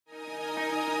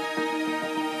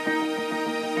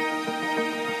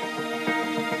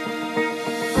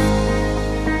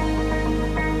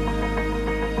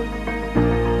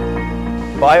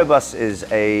Biobus is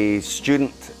a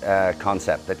student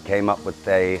concept that came up with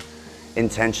the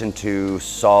intention to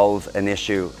solve an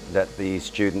issue that the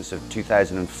students of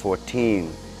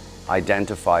 2014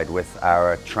 identified with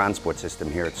our transport system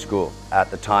here at school.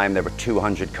 At the time there were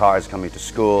 200 cars coming to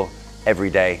school every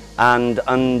day, and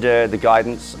under the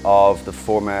guidance of the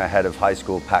former head of high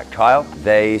school, Pat Kyle,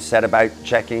 they set about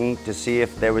checking to see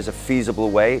if there was a feasible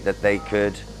way that they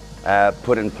could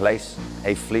put in place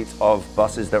a fleet of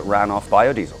buses that ran off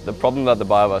biodiesel. The problem that the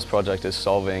Biobus project is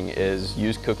solving is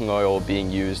used cooking oil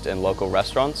being used in local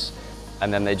restaurants,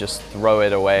 and then they just throw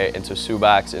it away into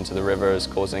subaks, into the rivers,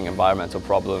 causing environmental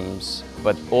problems,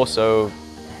 but also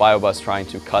Biobus trying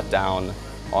to cut down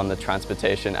on the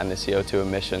transportation and the CO2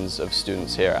 emissions of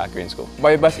students here at Green School.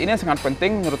 Biobus ini sangat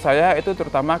penting menurut saya, itu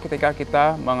terutama ketika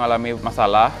kita mengalami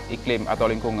masalah iklim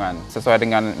atau lingkungan. Sesuai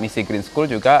dengan misi Green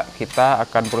School juga, kita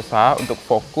akan berusaha untuk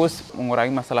fokus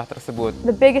mengurangi masalah tersebut.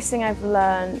 The biggest thing I've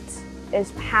learned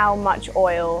is how much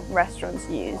oil restaurants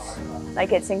use.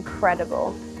 Like, it's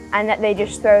incredible. And that they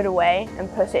just throw it away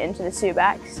and put it into the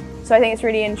subaks. So I think it's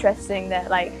really interesting that,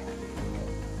 like,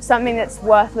 something that's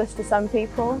worthless to some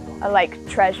people are like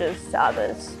treasures to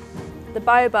others. The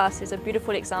Biobus is a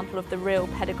beautiful example of the real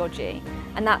pedagogy,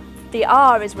 and that the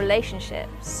R is relationships.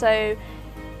 So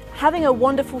having a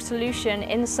wonderful solution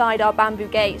inside our bamboo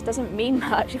gates doesn't mean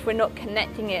much if we're not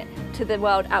connecting it to the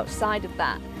world outside of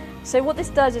that. So what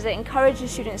this does is it encourages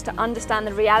students to understand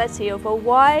the reality of, well,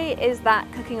 why is that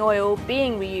cooking oil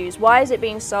being reused? Why is it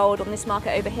being sold on this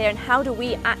market over here, and how do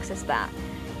we access that?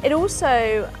 It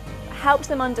also helps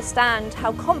them understand how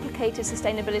complicated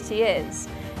sustainability is.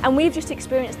 And we've just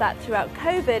experienced that throughout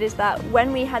COVID, is that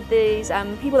when we had these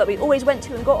people that we always went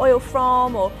to and got oil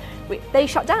from, they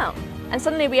shut down. And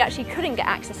suddenly we actually couldn't get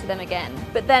access to them again.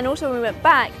 But then also when we went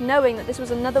back, knowing that this was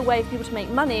another way for people to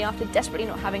make money after desperately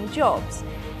not having jobs,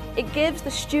 it gives the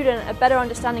student a better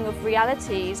understanding of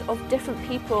realities of different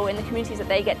people in the communities that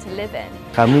they get to live in.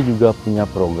 Kami juga punya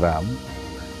program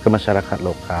ke masyarakat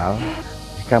lokal.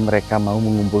 Jika mereka mau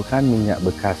mengumpulkan minyak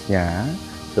bekasnya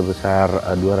sebesar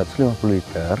 250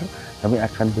 liter, kami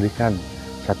akan berikan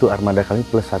satu armada kami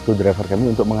plus satu driver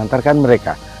kami untuk mengantarkan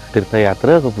mereka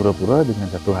tirta-yatra ke pura-pura dengan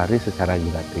 1 hari secara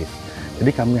gratis.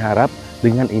 Jadi kami harap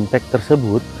dengan impact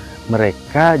tersebut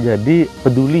mereka jadi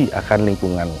peduli akan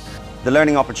lingkungan. The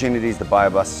learning opportunities the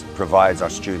Biobus provides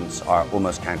our students are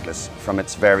almost countless, from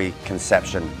its very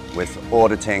conception with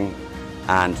auditing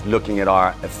and looking at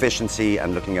our efficiency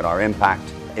and looking at our impact.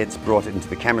 It's brought it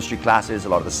into the chemistry classes, a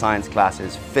lot of the science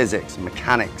classes, physics,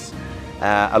 mechanics,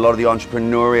 a lot of the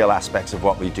entrepreneurial aspects of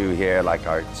what we do here, like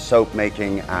our soap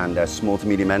making and small to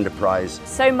medium enterprise.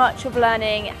 So much of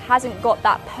learning hasn't got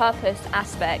that purpose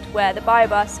aspect, where the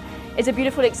Biobus is a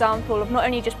beautiful example of not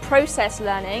only just process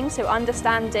learning, so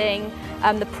understanding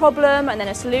the problem and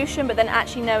then a solution, but then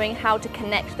actually knowing how to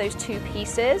connect those two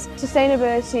pieces.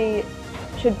 Sustainability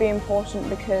should be important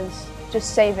because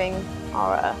just saving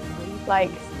our Earth,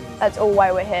 like, that's all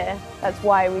why we're here. That's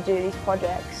why we do these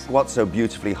projects. What's so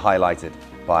beautifully highlighted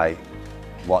by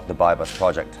what the Biobus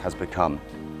project has become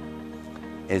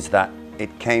is that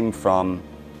it came from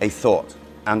a thought,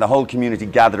 and the whole community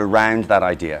gathered around that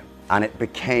idea, and it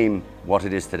became what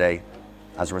it is today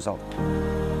as a result.